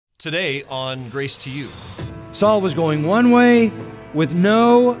Today on Grace to You. Saul was going one way with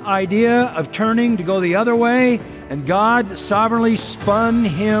no idea of turning to go the other way, and God sovereignly spun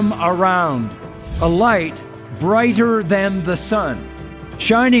him around. A light brighter than the sun,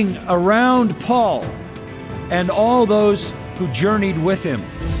 shining around Paul and all those who journeyed with him.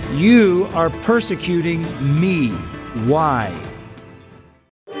 You are persecuting me. Why?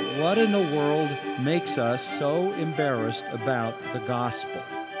 What in the world makes us so embarrassed about the gospel?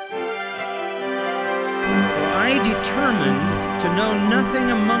 For I determined to know nothing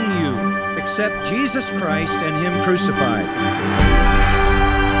among you except Jesus Christ and Him crucified.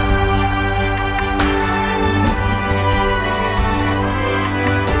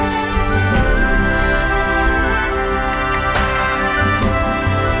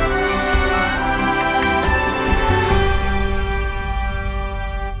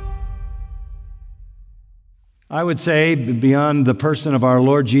 I would say, beyond the person of our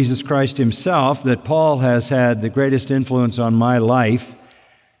Lord Jesus Christ Himself, that Paul has had the greatest influence on my life,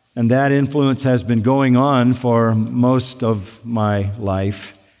 and that influence has been going on for most of my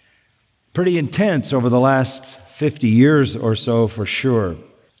life. Pretty intense over the last 50 years or so, for sure.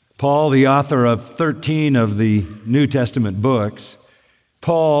 Paul, the author of 13 of the New Testament books,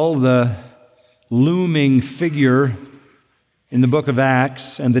 Paul, the looming figure in the book of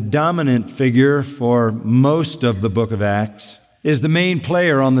Acts, and the dominant figure for most of the book of Acts, is the main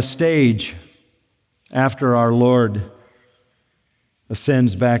player on the stage after our Lord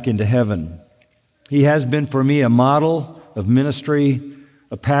ascends back into heaven. He has been for me a model of ministry,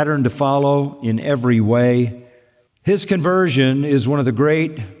 a pattern to follow in every way. His conversion is one of the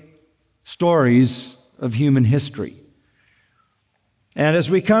great stories of human history. And as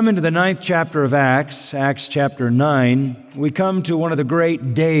we come into the 9th chapter of Acts, Acts chapter 9, we come to one of the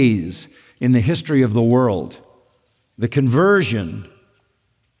great days in the history of the world, the conversion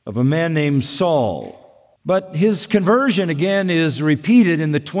of a man named Saul. But his conversion, again, is repeated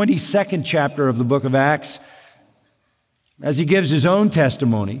in the 22nd chapter of the book of Acts as he gives his own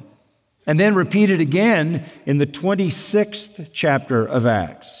testimony, and then repeated again in the 26th chapter of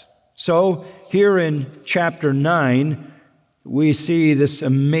Acts. So here in chapter 9, we see this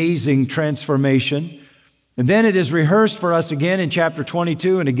amazing transformation. And then it is rehearsed for us again in chapter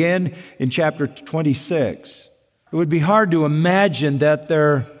 22 and again in chapter 26. It would be hard to imagine that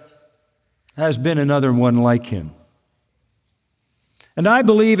there has been another one like him. And I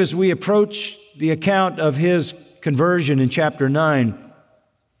believe as we approach the account of his conversion in chapter 9,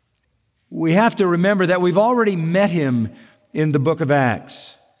 we have to remember that we've already met him in the book of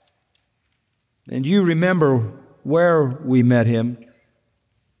Acts. And you remember where we met him.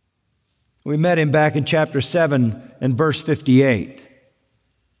 We met him back in chapter 7 and verse 58.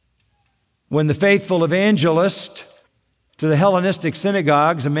 When the faithful evangelist to the Hellenistic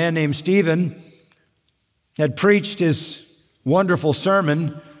synagogues, a man named Stephen, had preached his wonderful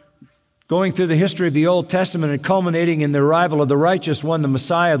sermon, going through the history of the Old Testament and culminating in the arrival of the righteous one, the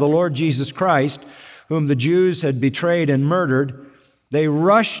Messiah, the Lord Jesus Christ, whom the Jews had betrayed and murdered, they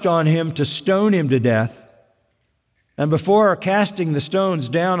rushed on him to stone him to death. And before casting the stones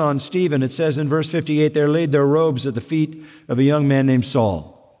down on Stephen, it says in verse 58, they laid their robes at the feet of a young man named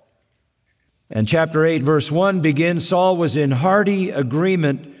Saul. And chapter 8, verse 1 begins, Saul was in hearty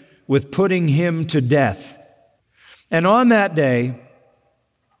agreement with putting him to death. And on that day,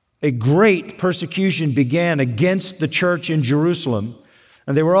 a great persecution began against the church in Jerusalem,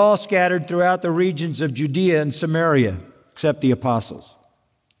 and they were all scattered throughout the regions of Judea and Samaria, except the apostles.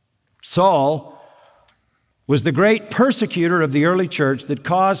 Saul was the great persecutor of the early church that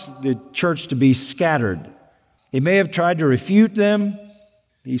caused the church to be scattered. He may have tried to refute them.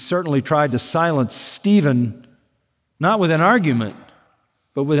 He certainly tried to silence Stephen, not with an argument,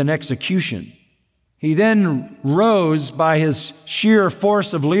 but with an execution. He then rose by his sheer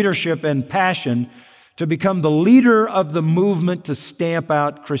force of leadership and passion to become the leader of the movement to stamp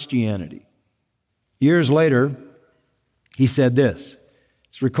out Christianity. Years later, he said this.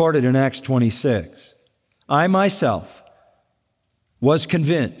 It's recorded in Acts 26. I myself was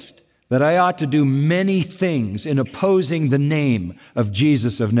convinced that I ought to do many things in opposing the name of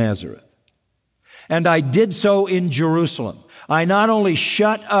Jesus of Nazareth. And I did so in Jerusalem. I not only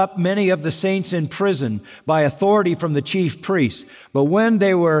shut up many of the saints in prison by authority from the chief priests, but when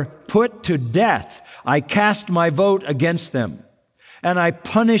they were put to death, I cast my vote against them. And I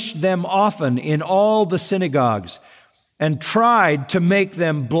punished them often in all the synagogues and tried to make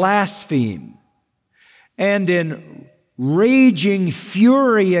them blaspheme. And in raging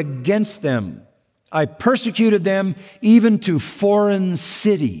fury against them, I persecuted them even to foreign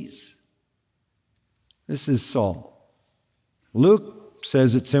cities. This is Saul. Luke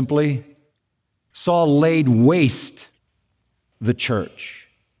says it simply. Saul laid waste the church.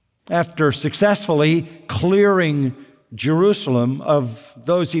 After successfully clearing Jerusalem of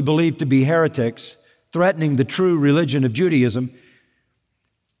those he believed to be heretics, threatening the true religion of Judaism,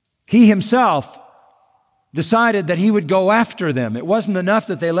 he himself decided that he would go after them. It wasn't enough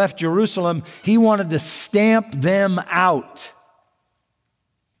that they left Jerusalem. He wanted to stamp them out,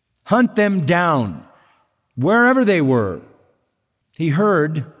 hunt them down, wherever they were. He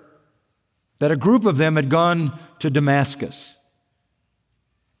heard that a group of them had gone to Damascus,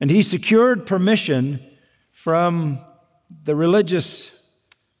 and he secured permission from the religious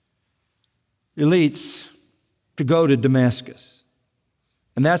elites to go to Damascus.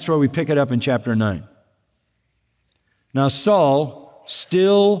 And that's where we pick it up in chapter 9. Now Saul,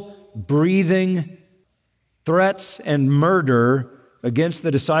 still breathing threats and murder against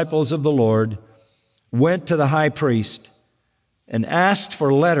the disciples of the Lord, went to the high priest and asked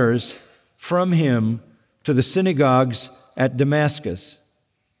for letters from him to the synagogues at Damascus,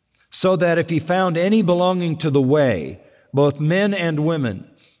 so that if he found any belonging to the way, both men and women,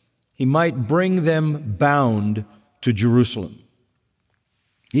 he might bring them bound to Jerusalem.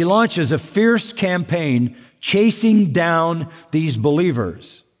 He launches a fierce campaign chasing down these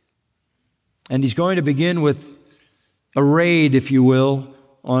believers. And he's going to begin with a raid, if you will,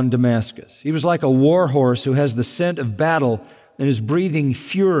 on Damascus. He was like a war horse who has the scent of battle and is breathing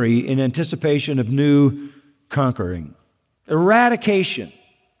fury in anticipation of new conquering. Eradication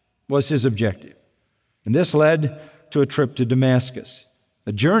was his objective. And this led to a trip to Damascus,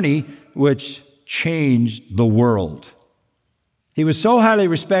 a journey which changed the world. He was so highly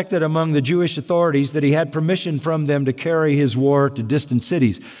respected among the Jewish authorities that he had permission from them to carry his war to distant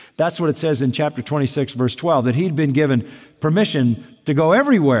cities. That's what it says in chapter 26, verse 12, that he'd been given permission to go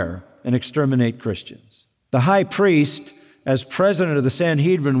everywhere and exterminate Christians. The high priest, as president of the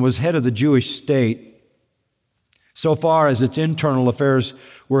Sanhedrin, was head of the Jewish state so far as its internal affairs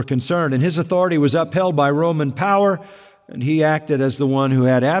were concerned, and his authority was upheld by Roman power, and he acted as the one who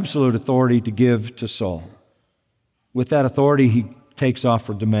had absolute authority to give to Saul. With that authority, he takes off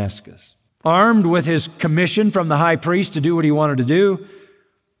for Damascus. Armed with his commission from the high priest to do what he wanted to do,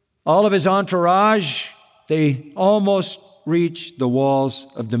 all of his entourage, they almost reach the walls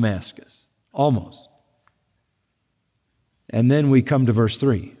of Damascus. Almost. And then we come to verse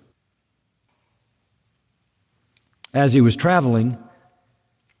 3. As he was traveling,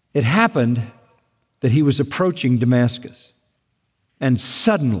 it happened that he was approaching Damascus, and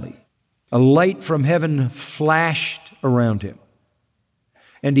suddenly a light from heaven flashed around him.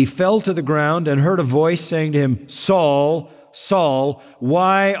 And he fell to the ground and heard a voice saying to him, "Saul, Saul,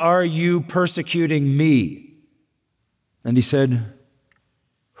 why are you persecuting me?" And he said,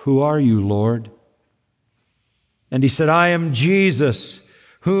 "Who are you, Lord?" And he said, "I am Jesus,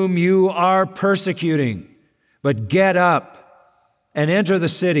 whom you are persecuting. But get up and enter the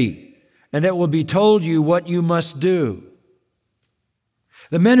city, and it will be told you what you must do."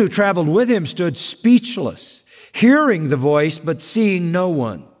 The men who traveled with him stood speechless, hearing the voice, but seeing no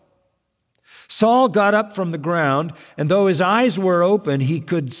one. Saul got up from the ground, and though his eyes were open, he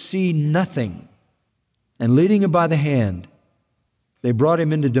could see nothing. And leading him by the hand, they brought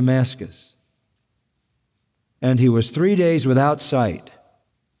him into Damascus. And he was 3 days without sight,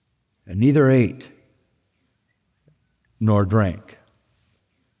 and neither ate nor drank.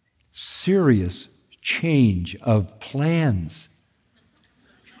 Serious change of plans.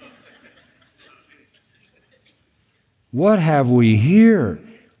 What have we here?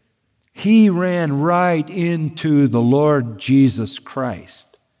 He ran right into the Lord Jesus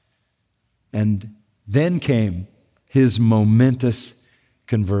Christ. And then came his momentous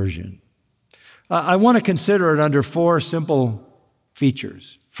conversion. I want to consider it under 4 simple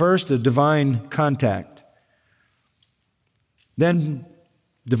features. First, a divine contact. Then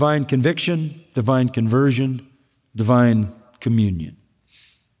divine conviction, divine conversion, divine communion.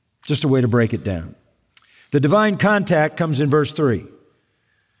 Just a way to break it down. The divine contact comes in verse 3.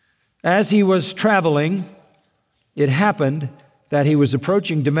 As he was traveling, it happened that he was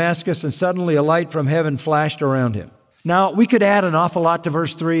approaching Damascus, and suddenly a light from heaven flashed around him. Now, we could add an awful lot to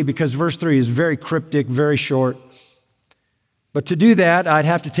verse 3 because verse 3 is very cryptic, very short. But to do that, I'd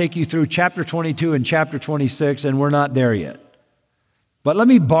have to take you through chapter 22 and chapter 26, and we're not there yet. But let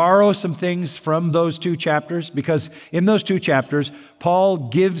me borrow some things from those 2 chapters, because in those 2 chapters, Paul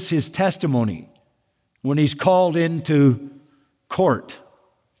gives his testimony when he's called into court.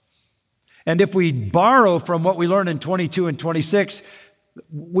 And if we borrow from what we learn in 22 and 26,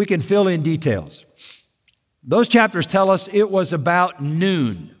 we can fill in details. Those chapters tell us it was about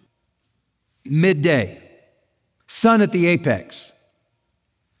noon, midday, sun at the apex.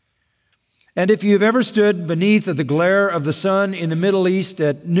 And if you've ever stood beneath the glare of the sun in the Middle East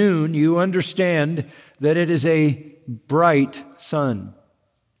at noon, you understand that it is a bright sun.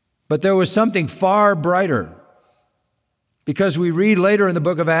 But there was something far brighter, because we read later in the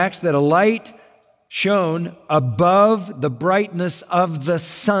book of Acts that a light shone above the brightness of the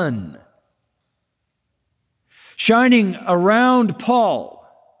sun, shining around Paul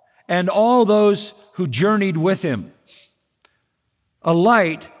and all those who journeyed with him. A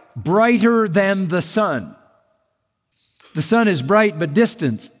light brighter than the sun. The sun is bright but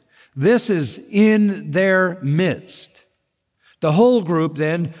distant. This is in their midst. The whole group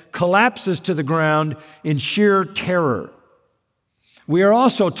then collapses to the ground in sheer terror. We are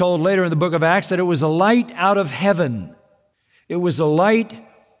also told later in the book of Acts that it was a light out of heaven. It was a light,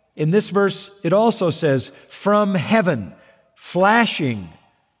 in this verse, it also says, from heaven, flashing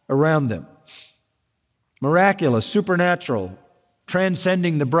around them. Miraculous, supernatural,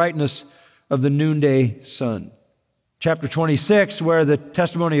 transcending the brightness of the noonday sun. Chapter 26, where the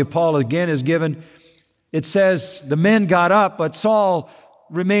testimony of Paul again is given, it says, the men got up, but Saul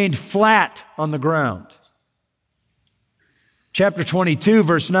remained flat on the ground. Chapter 22,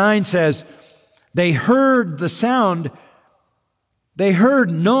 verse 9 says, they heard the sound, they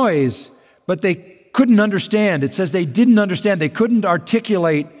heard noise, but they couldn't understand. It says they didn't understand. They couldn't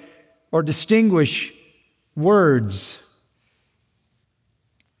articulate or distinguish words.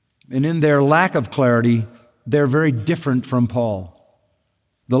 And in their lack of clarity, they're very different from Paul.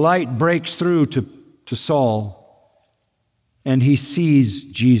 The light breaks through to Saul, and he sees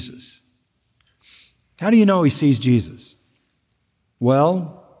Jesus. How do you know he sees Jesus?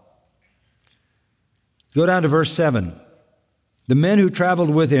 Well, go down to verse 7. The men who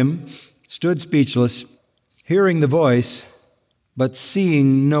traveled with him stood speechless, hearing the voice, but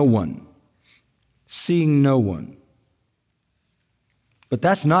seeing no one. Seeing no one. But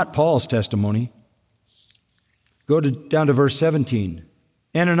that's not Paul's testimony. Down to verse 17.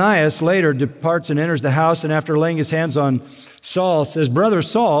 Ananias later departs and enters the house, and after laying his hands on Saul, says, Brother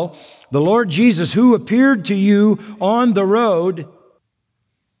Saul, the Lord Jesus, who appeared to you on the road,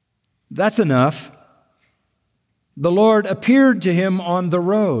 that's enough. The Lord appeared to him on the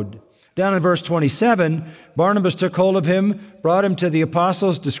road. Down in verse 27, Barnabas took hold of him, brought him to the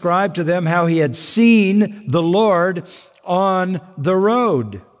apostles, described to them how he had seen the Lord on the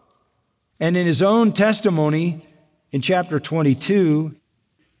road. And in his own testimony, in chapter 22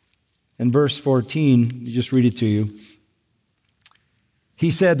 and verse 14, let me just read it to you.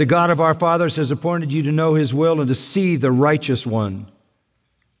 He said, the God of our fathers has appointed you to know his will and to see the righteous one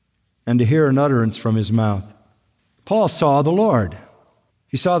and to hear an utterance from his mouth. Paul saw the Lord.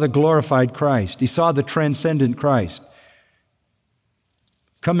 He saw the glorified Christ. He saw the transcendent Christ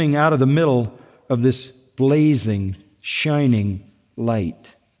coming out of the middle of this blazing, shining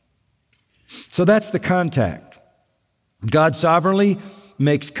light. So that's the contact. God sovereignly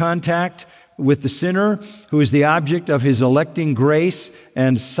makes contact with the sinner who is the object of his electing grace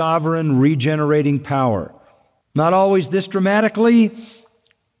and sovereign regenerating power. Not always this dramatically,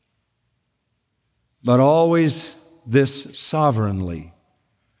 but always this sovereignly.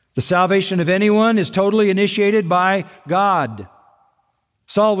 The salvation of anyone is totally initiated by God.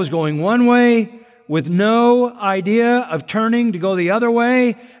 Saul was going one way with no idea of turning to go the other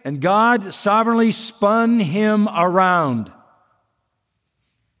way, and God sovereignly spun him around.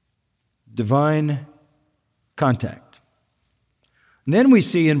 Divine contact. And then we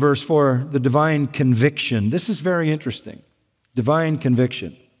see in verse 4 the divine conviction. This is very interesting. Divine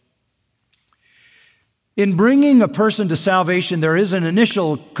conviction. In bringing a person to salvation, there is an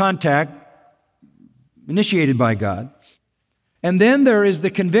initial contact initiated by God, and then there is the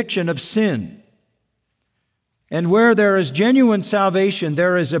conviction of sin. And where there is genuine salvation,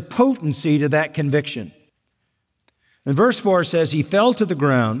 there is a potency to that conviction. And verse 4 says, he fell to the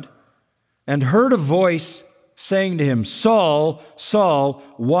ground and heard a voice saying to him, Saul, Saul,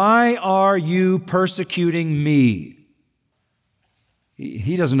 why are you persecuting me?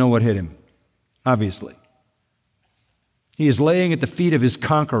 He doesn't know what hit him, obviously. He is laying at the feet of his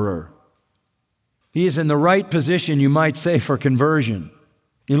conqueror. He is in the right position, you might say, for conversion.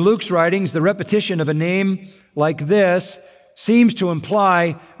 In Luke's writings, the repetition of a name like this seems to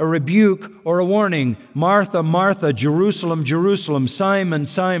imply a rebuke or a warning. Martha, Martha, Jerusalem, Jerusalem, Simon,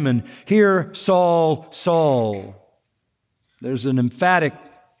 Simon, hear Saul, Saul. There's an emphatic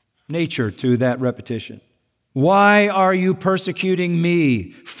nature to that repetition. Why are you persecuting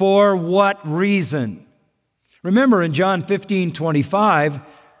me? For what reason? Remember in John 15:25,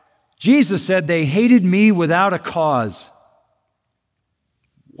 Jesus said, they hated me without a cause.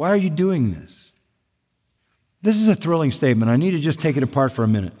 Why are you doing this? This is a thrilling statement. I need to just take it apart for a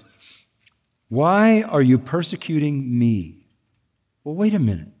minute. Why are you persecuting me? Well, wait a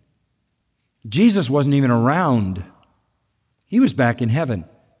minute. Jesus wasn't even around. He was back in heaven.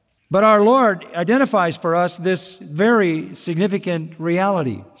 But our Lord identifies for us this very significant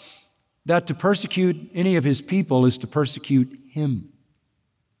reality, that to persecute any of His people is to persecute Him.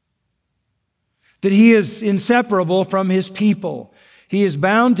 That He is inseparable from His people. He is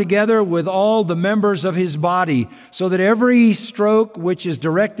bound together with all the members of His body, so that every stroke which is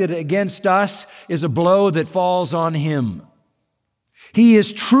directed against us is a blow that falls on Him. He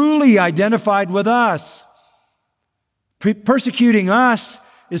is truly identified with us. Persecuting us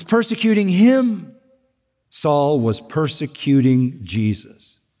is persecuting Him. Saul was persecuting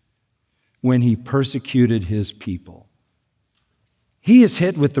Jesus when he persecuted His people. He is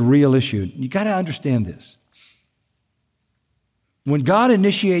hit with the real issue. You got to understand this. When God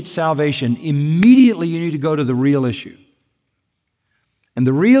initiates salvation, immediately you need to go to the real issue. And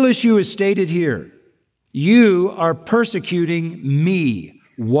the real issue is stated here. You are persecuting me.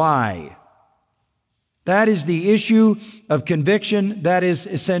 Why? That is the issue of conviction. That is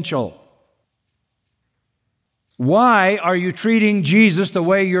essential. Why are you treating Jesus the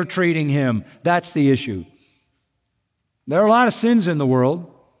way you're treating Him? That's the issue. There are a lot of sins in the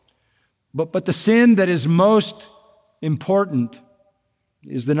world, but the sin that is most important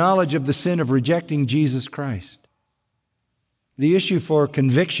is the knowledge of the sin of rejecting Jesus Christ. The issue for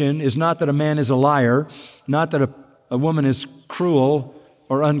conviction is not that a man is a liar, not that a woman is cruel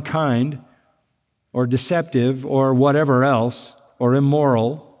or unkind or deceptive or whatever else or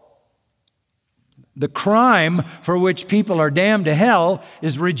immoral. The crime for which people are damned to hell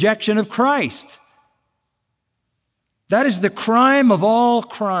is rejection of Christ. That is the crime of all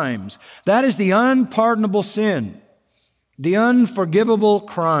crimes. That is the unpardonable sin, the unforgivable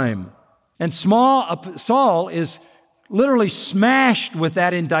crime. And Saul is literally smashed with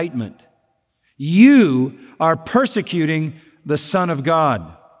that indictment. You are persecuting the Son of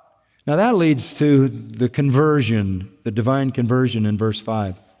God. Now that leads to the conversion, the divine conversion in verse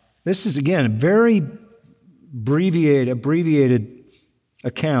 5. This is, again, a very abbreviated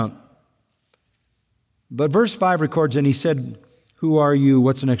account. But verse 5 records, and he said, "Who are you?"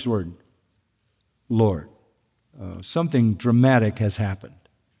 What's the next word? Lord. Something dramatic has happened.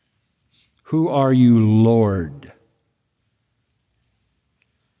 Who are you, Lord?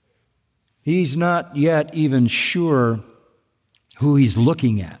 He's not yet even sure who he's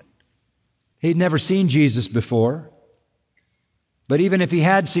looking at. He'd never seen Jesus before. But even if he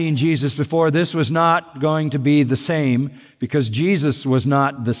had seen Jesus before, this was not going to be the same, because Jesus was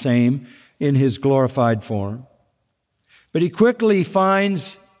not the same in His glorified form. But he quickly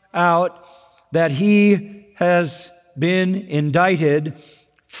finds out that he has been indicted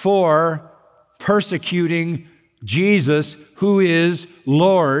for persecuting Jesus, who is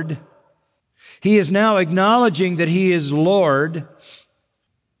Lord. He is now acknowledging that He is Lord.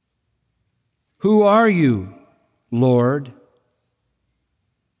 Who are you, Lord?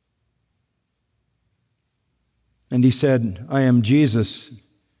 And he said, I am Jesus.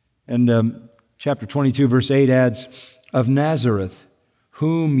 And chapter 22, verse 8 adds, of Nazareth,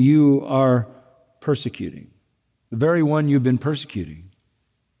 whom you are persecuting. The very one you've been persecuting.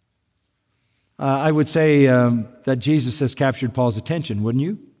 I would say that Jesus has captured Paul's attention, wouldn't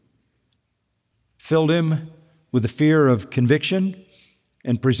you? Filled him with the fear of conviction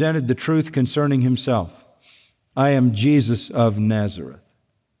and presented the truth concerning himself. I am Jesus of Nazareth.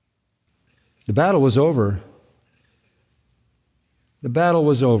 The battle was over. The battle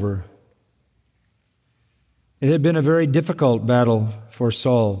was over. It had been a very difficult battle for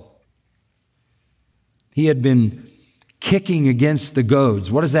Saul. He had been kicking against the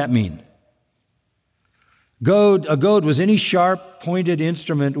goads. What does that mean? A goad was any sharp, pointed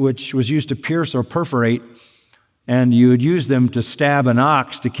instrument which was used to pierce or perforate, and you would use them to stab an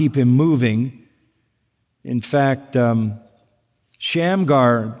ox to keep him moving. In fact,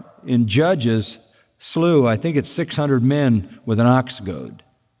 Shamgar in Judges slew, I think it's 600 men with an ox goad.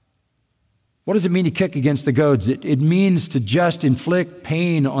 What does it mean to kick against the goads? It means to just inflict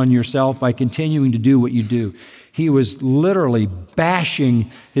pain on yourself by continuing to do what you do. He was literally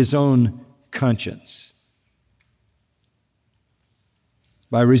bashing his own conscience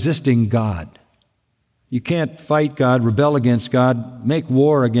by resisting God. You can't fight God, rebel against God, make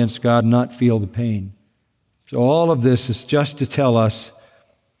war against God, and not feel the pain. So all of this is just to tell us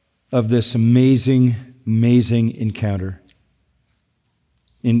of this amazing, amazing encounter.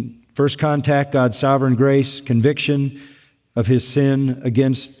 In first contact, God's sovereign grace, conviction of his sin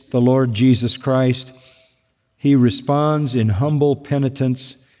against the Lord Jesus Christ. He responds in humble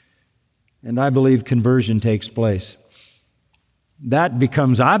penitence, and I believe conversion takes place. That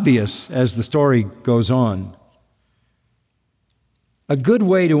becomes obvious as the story goes on. A good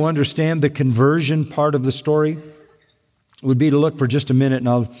way to understand the conversion part of the story would be to look for just a minute, and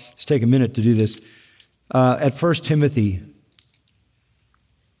I'll just take a minute to do this, at 1 Timothy.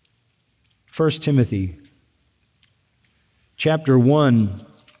 1 Timothy, chapter 1,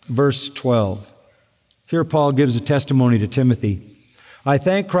 verse 12. Here Paul gives a testimony to Timothy. I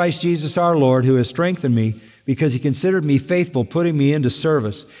thank Christ Jesus our Lord, who has strengthened me, because he considered me faithful, putting me into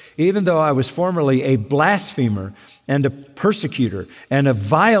service, even though I was formerly a blasphemer and a persecutor and a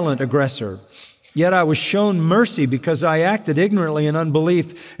violent aggressor. Yet I was shown mercy because I acted ignorantly in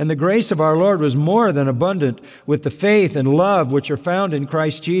unbelief, and the grace of our Lord was more than abundant with the faith and love which are found in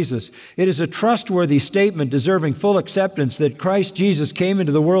Christ Jesus. It is a trustworthy statement deserving full acceptance that Christ Jesus came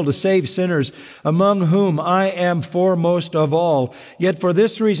into the world to save sinners, among whom I am foremost of all. Yet for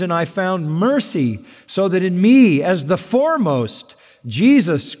this reason I found mercy, so that in me, as the foremost,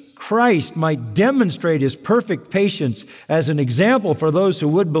 Jesus Christ might demonstrate his perfect patience as an example for those who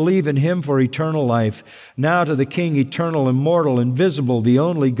would believe in him for eternal life. Now to the King, eternal, immortal, invisible, the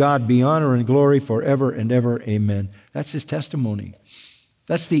only God, be honor and glory forever and ever. Amen. That's his testimony.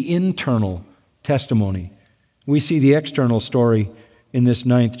 That's the internal testimony. We see the external story in this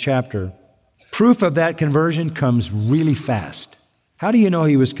 9th chapter. Proof of that conversion comes really fast. How do you know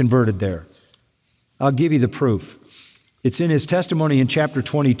he was converted there? I'll give you the proof. It's in his testimony in chapter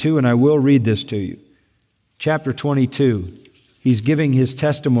 22, and I will read this to you. Chapter 22, he's giving his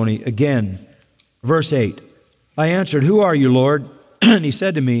testimony again. Verse 8, I answered, who are you, Lord? And he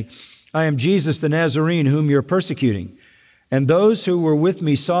said to me, I am Jesus the Nazarene, whom you're persecuting. And those who were with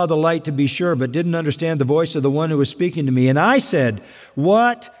me saw the light, to be sure, but didn't understand the voice of the one who was speaking to me. And I said,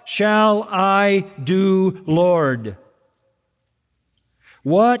 what shall I do, Lord?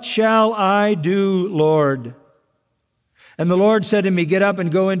 What shall I do, Lord? And the Lord said to me, get up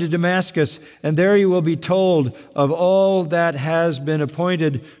and go into Damascus, and there you will be told of all that has been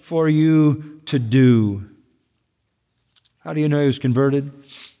appointed for you to do. How do you know he was converted?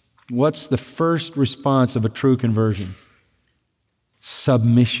 What's the first response of a true conversion?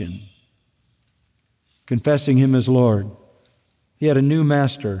 Submission. Confessing him as Lord. He had a new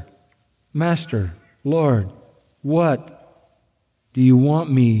master. Master, Lord, what do you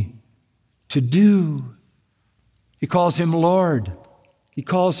want me to do? He calls him Lord. He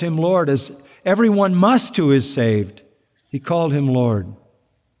calls him Lord, as everyone must who is saved. He called him Lord.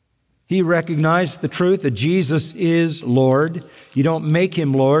 He recognized the truth that Jesus is Lord. You don't make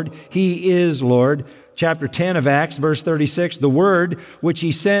him Lord. He is Lord. Chapter 10 of Acts, verse 36, the word which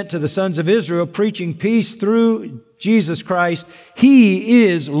he sent to the sons of Israel, preaching peace through Jesus Christ, he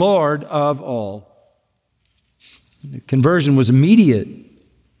is Lord of all. The conversion was immediate.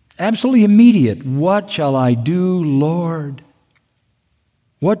 Absolutely immediate. What shall I do, Lord?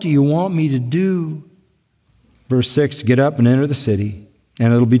 What do you want me to do? Verse 6, get up and enter the city,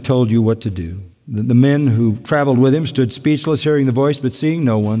 and it'll be told you what to do. The men who traveled with him stood speechless, hearing the voice, but seeing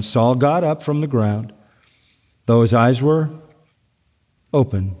no one. Saul got up from the ground. Though his eyes were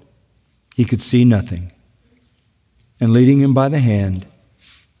open, he could see nothing. And leading him by the hand,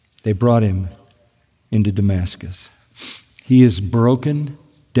 they brought him into Damascus. He is broken,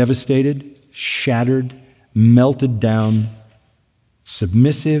 devastated, shattered, melted down,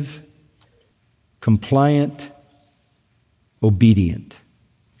 submissive, compliant, obedient.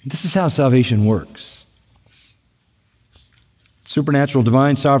 This is how salvation works. Supernatural,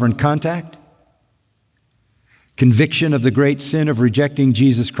 divine, sovereign contact, conviction of the great sin of rejecting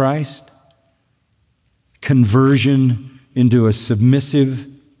Jesus Christ, conversion into a submissive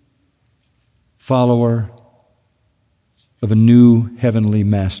follower of a new heavenly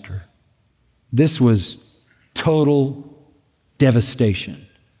master. This was total devastation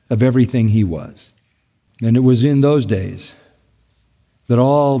of everything he was. And it was in those days that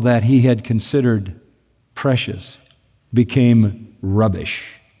all that he had considered precious became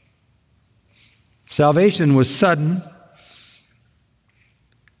rubbish. Salvation was sudden,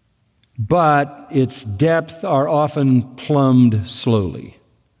 but its depth are often plumbed slowly.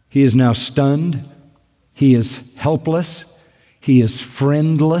 He is now stunned. He is helpless. He is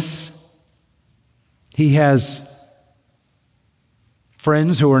friendless. He has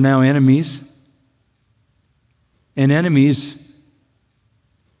friends who are now enemies, and enemies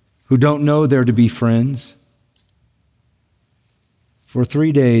who don't know they're to be friends. For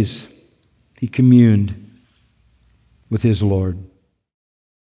 3 days, he communed with his Lord.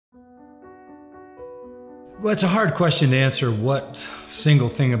 Well, it's a hard question to answer. What single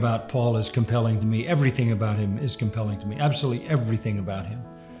thing about Paul is compelling to me? Everything about him is compelling to me. Absolutely everything about him.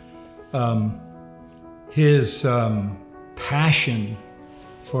 His passion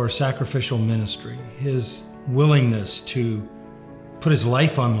for sacrificial ministry, his willingness to put his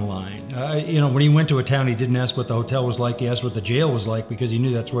life on the line. When he went to a town, he didn't ask what the hotel was like, he asked what the jail was like because he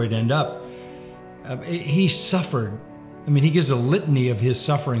knew that's where he'd end up. He suffered. He gives a litany of his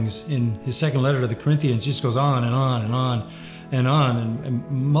sufferings in his second letter to the Corinthians. Just goes on and on and on and on, and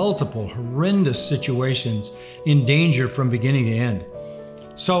multiple horrendous situations in danger from beginning to end.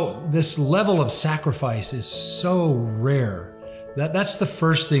 So this level of sacrifice is so rare. That's the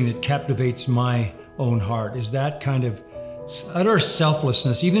first thing that captivates my own heart, is that kind of utter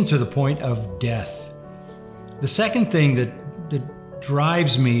selflessness, even to the point of death. The second thing that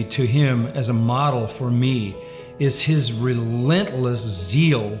drives me to him as a model for me is his relentless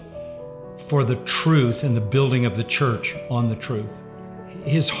zeal for the truth and the building of the church on the truth.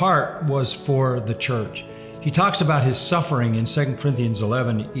 His heart was for the church. He talks about his suffering in 2 Corinthians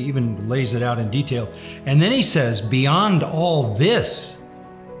 11. He even lays it out in detail. And then he says, beyond all this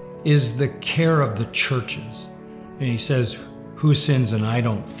is the care of the churches. And he says, who sins and I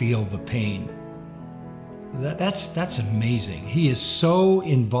don't feel the pain? That's amazing. He is so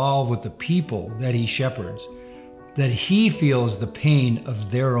involved with the people that he shepherds that he feels the pain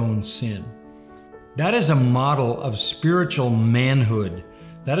of their own sin. That is a model of spiritual manhood.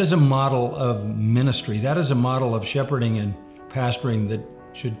 That is a model of ministry. That is a model of shepherding and pastoring that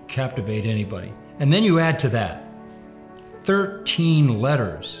should captivate anybody. And then you add to that 13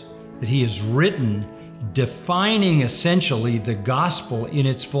 letters that he has written defining essentially the gospel in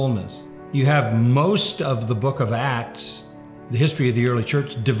its fullness. You have most of the book of Acts, the history of the early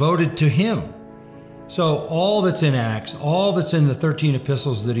church, devoted to him. So all that's in Acts, all that's in the 13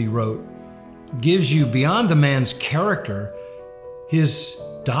 epistles that he wrote, gives you beyond the man's character, his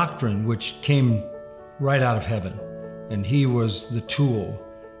doctrine, which came right out of heaven. And he was the tool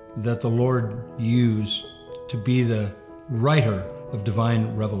that the Lord used to be the writer of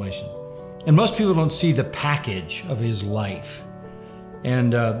divine revelation. And most people don't see the package of his life.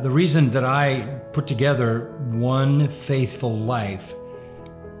 And the reason that I put together One Faithful Life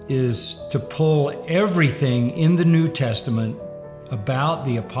is to pull everything in the New Testament about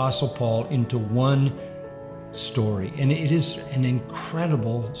the Apostle Paul into one story. And it is an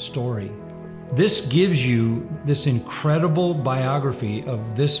incredible story. This gives you this incredible biography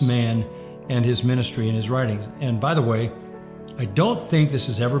of this man and his ministry and his writings. And by the way, I don't think this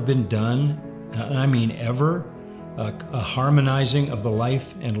has ever been done, and I mean ever, a harmonizing of the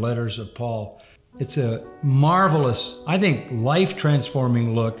life and letters of Paul. It's a marvelous, I think,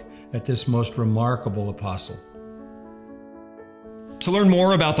 life-transforming look at this most remarkable apostle. To learn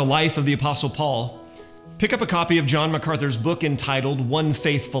more about the life of the Apostle Paul, pick up a copy of John MacArthur's book entitled One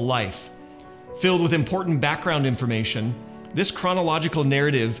Faithful Life. Filled with important background information, this chronological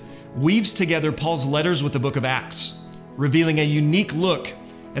narrative weaves together Paul's letters with the book of Acts, revealing a unique look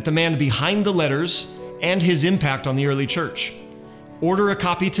at the man behind the letters and his impact on the early church. Order a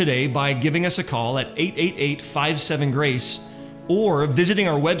copy today by giving us a call at 888-57-GRACE or visiting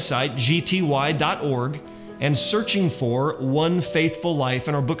our website, gty.org, and searching for One Faithful Life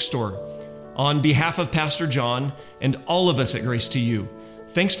in our bookstore. On behalf of Pastor John and all of us at Grace to You,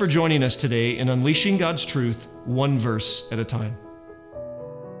 thanks for joining us today in Unleashing God's Truth, one verse at a time.